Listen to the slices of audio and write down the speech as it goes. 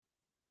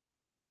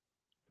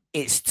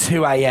It's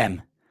 2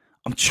 a.m.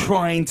 I'm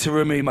trying to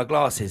remove my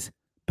glasses,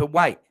 but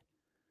wait,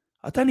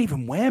 I don't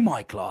even wear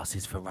my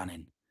glasses for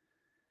running.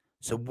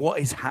 So what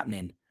is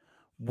happening?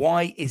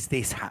 Why is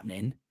this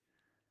happening?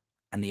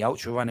 And the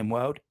ultra running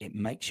world, it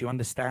makes you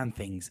understand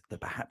things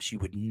that perhaps you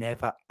would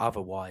never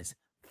otherwise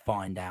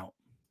find out.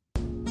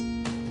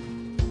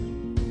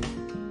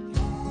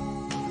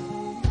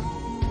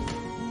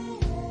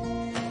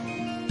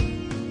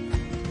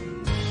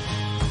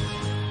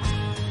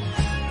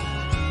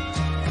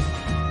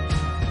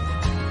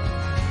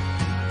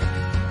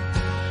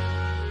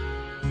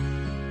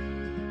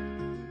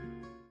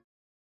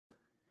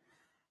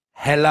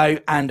 Hello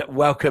and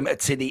welcome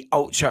to the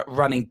Ultra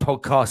Running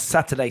Podcast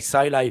Saturday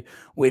Solo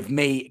with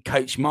me,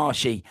 Coach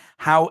Marshy.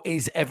 How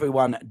is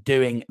everyone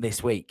doing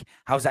this week?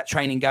 How's that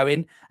training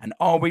going? And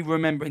are we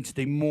remembering to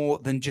do more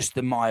than just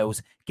the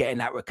miles, getting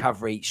that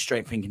recovery,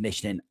 strength and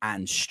conditioning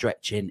and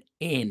stretching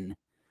in?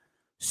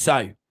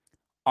 So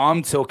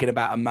I'm talking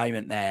about a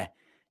moment there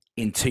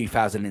in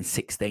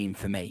 2016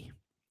 for me.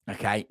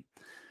 Okay.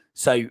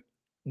 So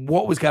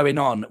what was going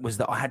on was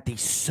that I had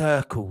these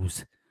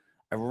circles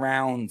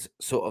around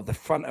sort of the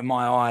front of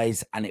my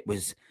eyes, and it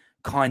was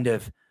kind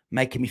of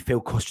making me feel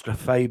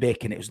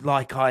claustrophobic, and it was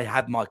like I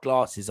had my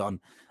glasses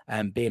on,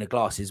 being a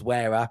glasses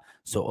wearer,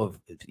 sort of,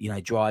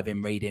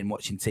 driving, reading,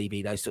 watching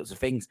TV, those sorts of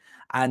things.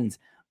 And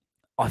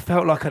I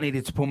felt like I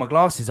needed to pull my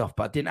glasses off,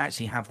 but I didn't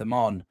actually have them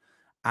on,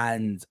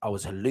 and I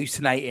was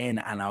hallucinating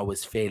and I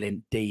was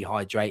feeling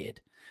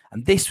dehydrated.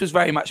 And this was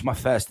very much my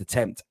first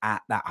attempt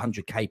at that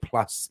 100k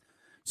plus.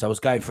 So I was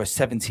going for a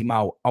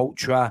 70-mile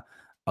ultra.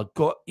 I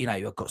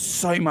got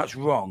so much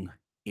wrong.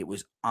 It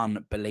was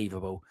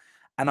unbelievable.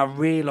 And I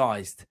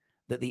realized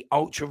that the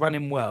ultra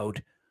running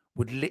world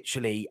would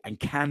literally and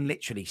can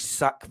literally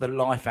suck the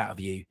life out of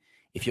you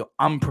if you're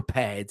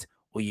unprepared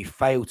or you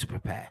fail to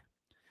prepare.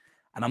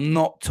 And I'm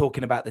not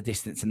talking about the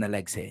distance and the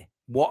legs here.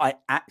 What I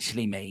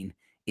actually mean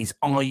is,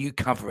 are you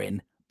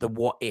covering the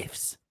what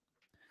ifs?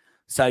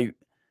 So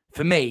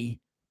for me,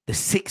 the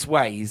 6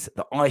 ways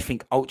that I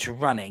think ultra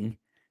running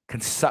can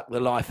suck the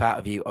life out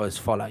of you are as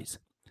follows.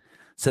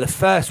 So the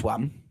first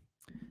one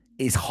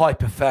is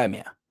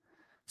hypothermia.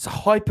 So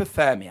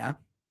hypothermia,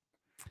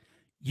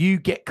 you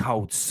get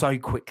cold so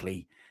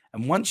quickly.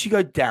 And once you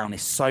go down,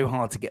 it's so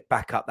hard to get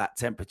back up that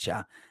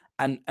temperature.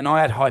 And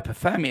I had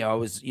hypothermia. I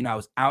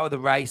was out of the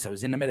race. I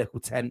was in the medical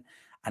tent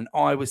and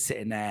I was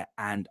sitting there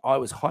and I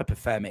was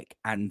hypothermic,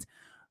 and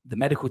the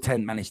medical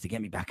tent managed to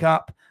get me back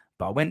up.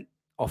 But I went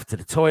off to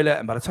the toilet,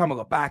 and by the time I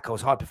got back, I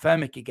was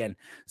hypothermic again.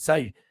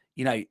 So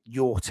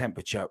your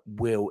temperature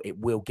will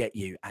get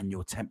you, and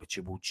your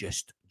temperature will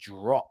just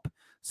drop.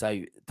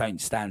 So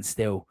don't stand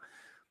still.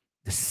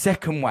 The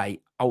second way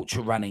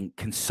ultra running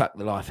can suck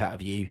the life out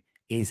of you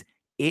is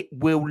it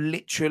will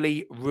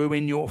literally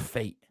ruin your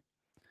feet.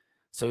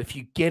 So if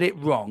you get it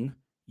wrong,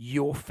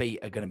 your feet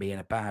are going to be in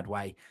a bad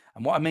way.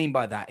 And what I mean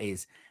by that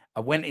is, I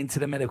went into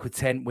the medical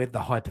tent with the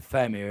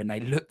hypothermia and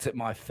they looked at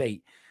my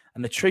feet.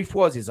 And the truth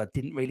was I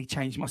didn't really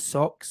change my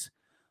socks.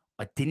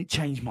 I didn't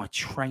change my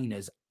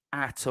trainers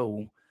at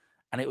all.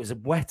 And it was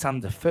wet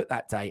underfoot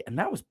that day. And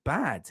that was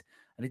bad.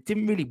 And it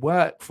didn't really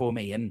work for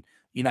me. And,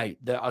 I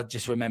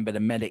just remember the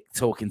medic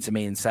talking to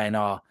me and saying,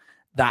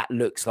 that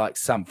looks like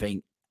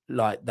something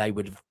like they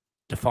would have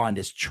defined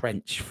as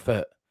trench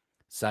foot.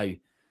 So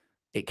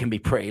it can be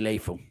pretty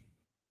lethal.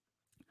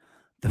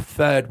 The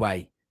third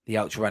way the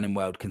ultra running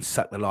world can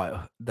suck the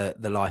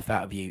life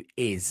out of you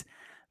is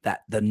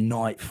that the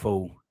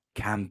nightfall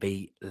can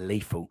be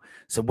lethal.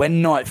 So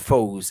when night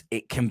falls,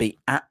 it can be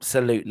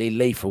absolutely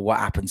lethal what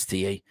happens to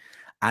you.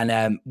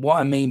 And what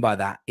I mean by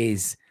that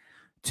is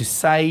to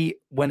say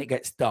when it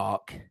gets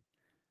dark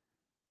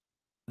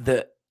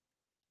that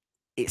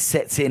it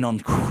sets in on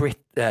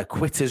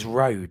Quitter's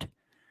Road.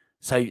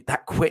 So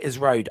that Quitter's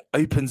Road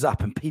opens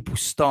up and people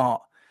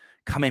start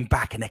coming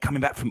back, and they're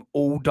coming back from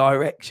all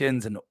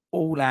directions and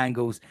all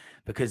angles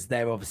because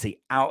they're obviously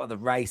out of the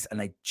race and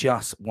they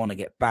just want to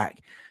get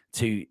back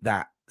to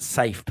that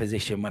safe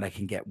position where they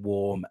can get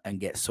warm and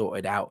get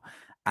sorted out.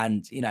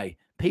 And,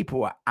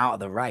 people are out of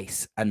the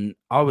race, and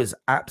I was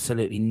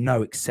absolutely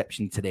no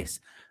exception to this.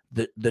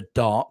 The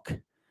dark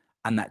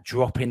and that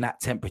drop in that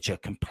temperature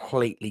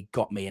completely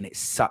got me, and it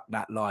sucked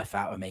that life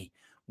out of me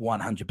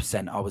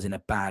 100%. I was in a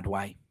bad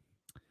way.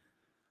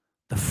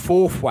 The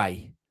fourth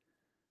way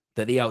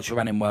that the ultra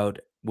running world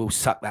will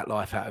suck that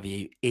life out of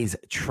you is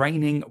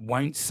training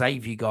won't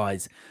save you,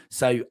 guys.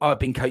 So I've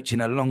been coaching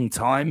a long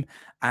time,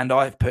 and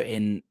I've put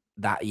in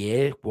that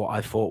year what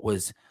I thought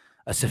was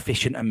a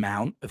sufficient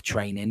amount of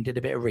training, did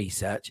a bit of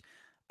research,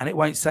 and it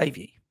won't save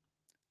you.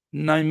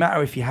 No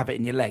matter if you have it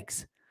in your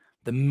legs,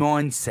 the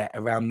mindset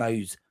around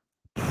those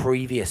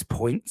previous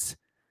points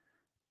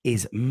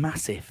is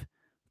massive.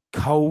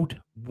 Cold,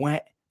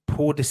 wet,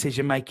 poor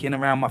decision making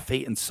around my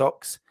feet and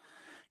socks.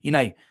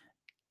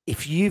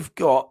 If you've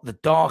got the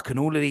dark and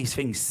all of these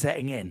things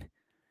setting in,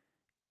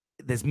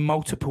 there's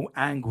multiple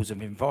angles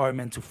of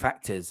environmental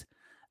factors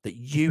that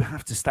you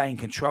have to stay in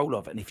control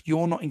of. And if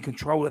you're not in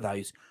control of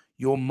those,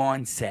 your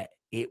mindset,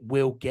 it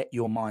will get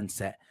your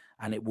mindset.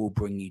 and it will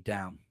bring you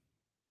down.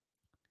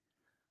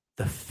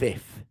 The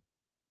fifth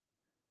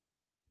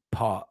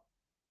part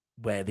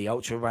where the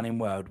ultra running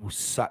world will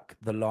suck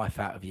the life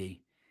out of you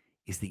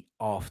is the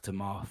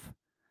aftermath.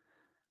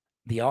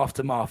 The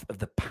aftermath of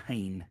the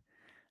pain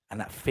and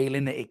that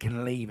feeling that it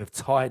can leave of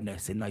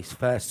tiredness in those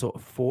first sort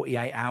of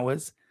 48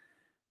 hours.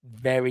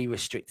 Very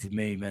restricted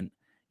movement.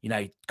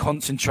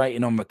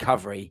 Concentrating on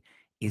recovery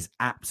is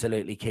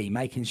absolutely key.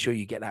 Making sure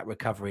you get that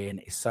recovery in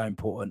is so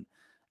important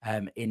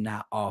in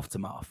that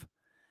aftermath.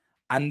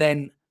 And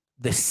then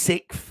the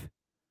sixth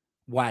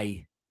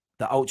way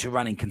that ultra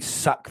running can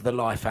suck the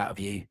life out of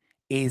you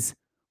is,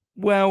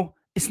 well,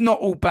 it's not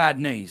all bad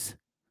news.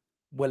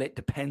 Well, it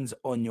depends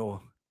on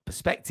your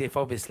perspective,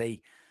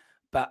 obviously.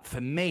 But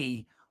for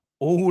me,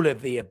 all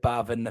of the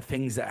above and the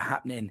things that are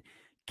happening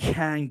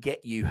can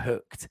get you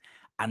hooked.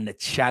 And the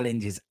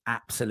challenge is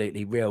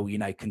absolutely real,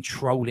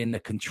 controlling the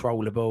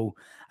controllable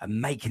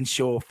and making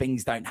sure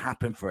things don't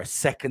happen for a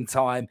second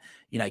time,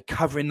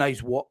 covering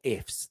those what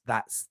ifs.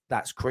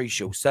 That's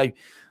crucial. So,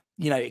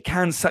 it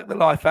can suck the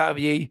life out of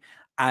you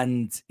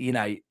and,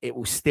 it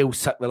will still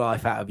suck the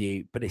life out of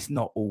you, but it's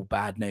not all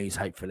bad news,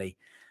 hopefully.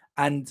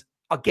 And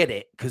I get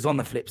it, because on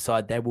the flip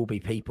side, there will be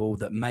people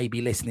that may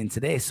be listening to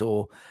this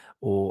or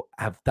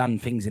have done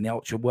things in the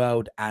ultra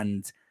world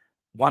and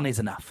one is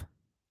enough.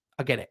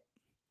 I get it.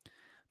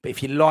 But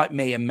if you're like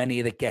me and many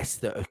of the guests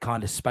that have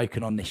kind of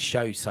spoken on this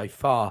show so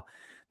far,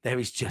 there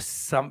is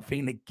just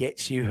something that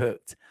gets you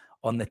hooked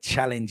on the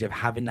challenge of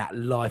having that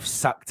life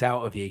sucked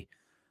out of you,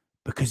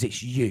 because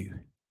it's you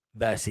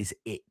versus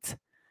it.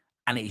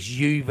 And it's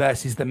you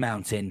versus the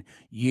mountain,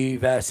 you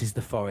versus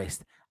the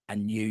forest,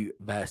 and you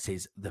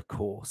versus the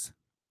course.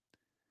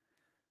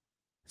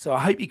 So I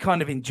hope you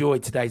kind of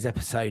enjoyed today's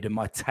episode and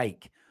my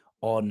take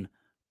on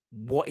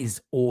what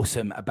is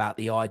awesome about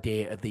the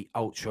idea of the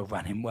ultra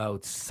running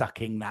world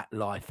sucking that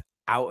life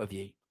out of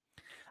you.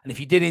 And if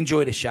you did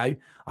enjoy the show,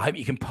 I hope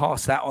you can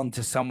pass that on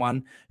to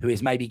someone who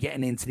is maybe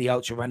getting into the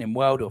ultra running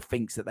world or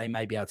thinks that they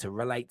may be able to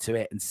relate to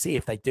it, and see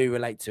if they do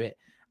relate to it.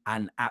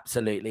 And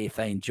absolutely, if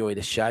they enjoy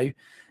the show,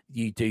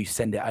 you do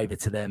send it over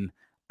to them.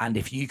 And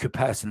if you could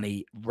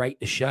personally rate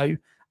the show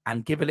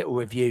and give a little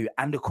review,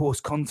 and of course,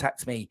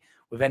 contact me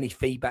with any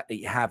feedback that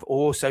you have,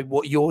 or also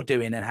what you're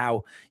doing and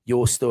how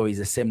your stories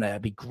are similar.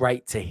 It'd be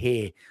great to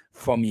hear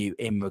from you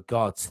in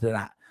regards to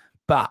that.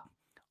 But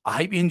I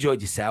hope you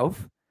enjoyed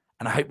yourself,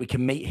 and I hope we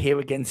can meet here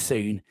again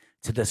soon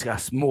to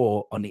discuss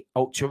more on the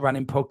Ultra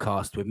Running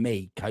Podcast with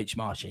me, Coach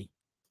Marshy.